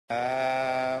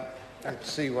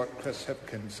Let's see what Chris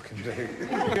Hipkins can do.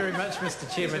 Thank you very much,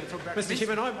 Mr Chairman. Mr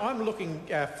Chairman, I'm looking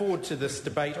forward to this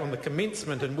debate on the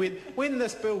commencement and when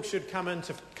this bill should come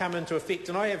into effect.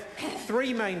 And I have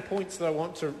three main points that I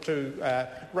want to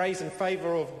raise in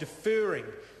favour of deferring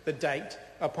the date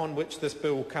upon which this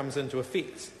bill comes into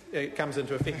effect.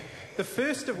 The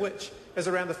first of which is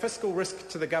around the fiscal risk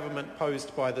to the government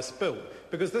posed by this bill,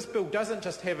 because this bill doesn't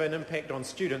just have an impact on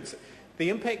students. The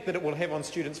impact that it will have on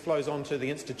students flows on to the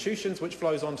institutions, which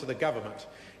flows on to the government.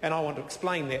 And I want to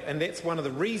explain that. And that's one of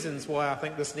the reasons why I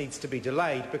think this needs to be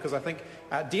delayed, because I think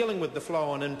dealing with the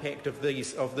flow-on impact of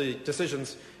the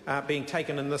decisions being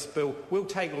taken in this bill will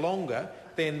take longer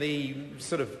than the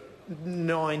sort of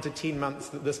 9 to 10 months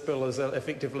that this bill is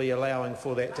effectively allowing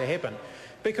for that to happen.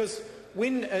 Because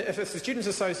if the students'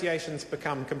 associations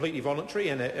become completely voluntary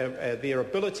and their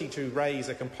ability to raise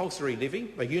a compulsory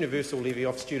levy, a universal levy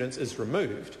off students, is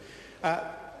removed,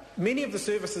 many of the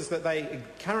services that they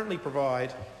currently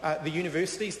provide, the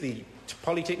universities, the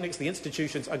polytechnics, the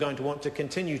institutions are going to want to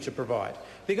continue to provide.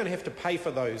 They're going to have to pay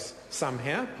for those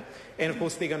somehow, and of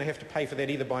course they're going to have to pay for that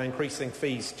either by increasing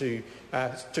fees to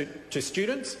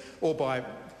students or by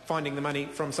finding the money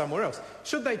from somewhere else.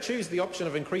 Should they choose the option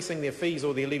of increasing their fees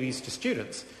or their levies to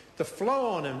students, the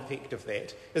flow-on impact of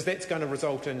that is that's going to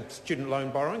result in student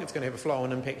loan borrowing. It's going to have a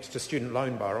flow-on impact to student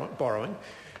loan borrowing,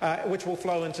 which will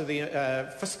flow into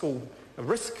the fiscal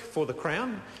risk for the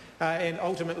Crown and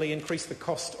ultimately increase the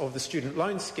cost of the student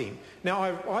loan scheme. Now,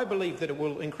 I believe that it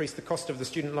will increase the cost of the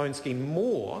student loan scheme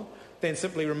more than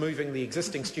simply removing the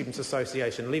existing Students'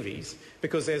 Association levies,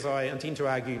 because as I intend to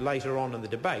argue later on in the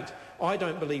debate, I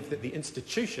don't believe that the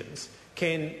institutions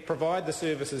can provide the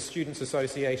services Students'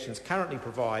 Associations currently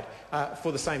provide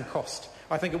for the same cost.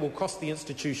 I think it will cost the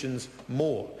institutions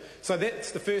more. So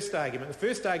that's the first argument. The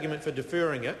first argument for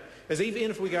deferring it is even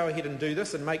if we go ahead and do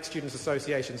this and make Students'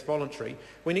 Associations voluntary,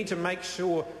 we need to make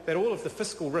sure that all of the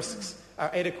fiscal risks are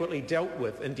adequately dealt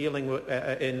with in dealing with,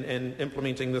 in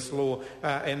implementing this law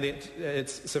and that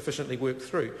it's sufficiently worked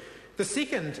through. The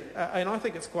second, and I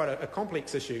think it's quite a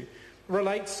complex issue,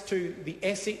 relates to the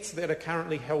assets that are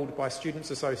currently held by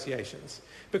Students' Associations.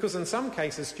 Because in some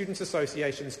cases, Students'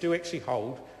 Associations do actually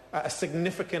hold a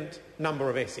significant number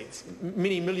of assets,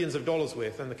 many millions of dollars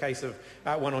worth in the case of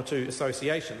one or two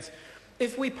associations.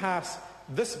 If we pass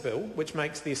this bill, which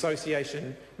makes the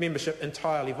association membership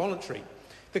entirely voluntary,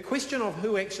 the question of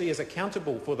who actually is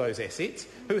accountable for those assets,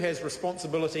 who has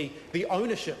responsibility, the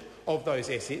ownership of those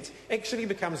assets, actually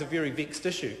becomes a very vexed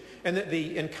issue, and that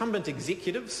the incumbent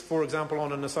executives, for example,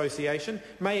 on an association,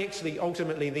 may actually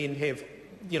ultimately then have,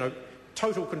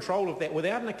 total control of that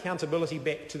without an accountability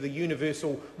back to the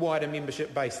universal wider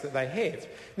membership base that they have.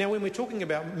 Now, when we're talking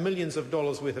about millions of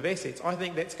dollars worth of assets, I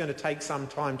think that's going to take some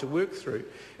time to work through.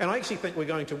 And I actually think we're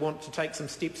going to want to take some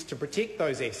steps to protect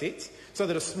those assets so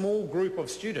that a small group of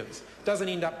students doesn't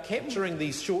end up capturing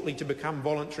these shortly to become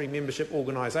voluntary membership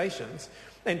organisations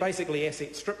and basically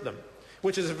asset strip them,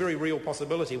 which is a very real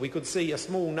possibility. We could see a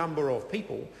small number of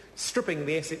people stripping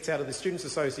the assets out of the Students'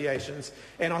 Associations,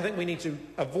 and I think we need to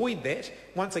avoid that.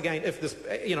 Once again, if this,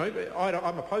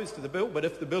 I'm opposed to the bill, but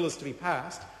if the bill is to be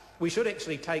passed, we should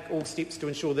actually take all steps to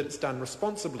ensure that it's done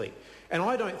responsibly. And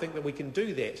I don't think that we can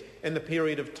do that in the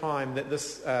period of time that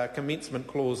this commencement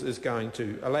clause is going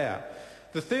to allow.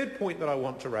 The third point that I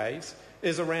want to raise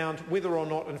is around whether or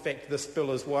not, in fact, this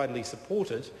bill is widely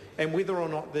supported and whether or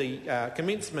not the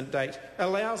commencement date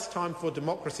allows time for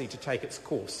democracy to take its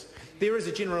course. There is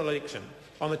a general election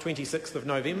on the 26th of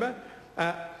November.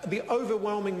 The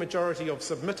overwhelming majority of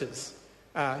submitters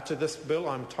to this bill,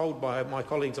 I'm told by my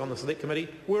colleagues on the Select Committee,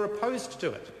 were opposed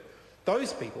to it.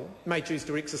 Those people may choose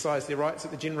to exercise their rights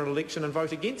at the general election and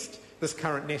vote against this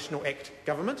current National Act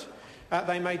government.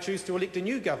 They may choose to elect a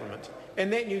new government,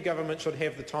 and that new government should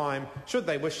have the time, should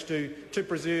they wish to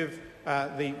preserve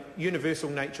the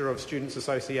universal nature of Students'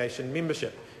 Association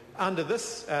membership. Under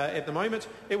this, at the moment,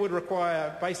 it would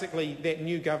require basically that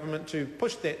new government to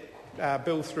push that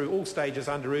bill through all stages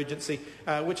under urgency,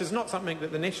 which is not something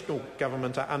that the national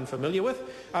government are unfamiliar with,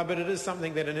 but it is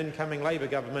something that an incoming Labour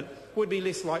government would be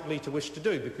less likely to wish to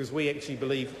do, because we actually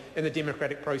believe in the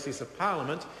democratic process of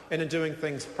Parliament and in doing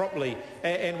things properly.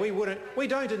 And we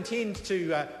don't intend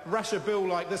to rush a bill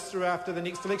like this through after the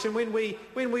next election. When we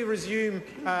return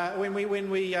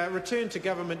to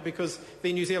government, because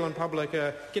the New Zealand public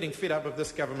are getting fed up of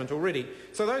this government already.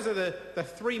 So those are the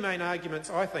three main arguments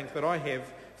I think that I have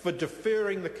for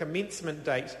deferring the commencement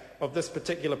date of this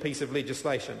particular piece of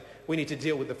legislation. We need to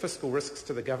deal with the fiscal risks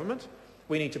to the government.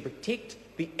 We need to protect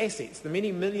the assets, the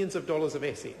many millions of dollars of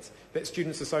assets that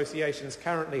students' associations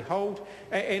currently hold,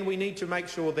 and we need to make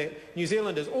sure that New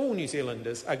Zealanders, all New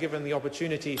Zealanders, are given the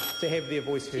opportunity to have their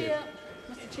voice heard.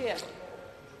 Mr. Chair.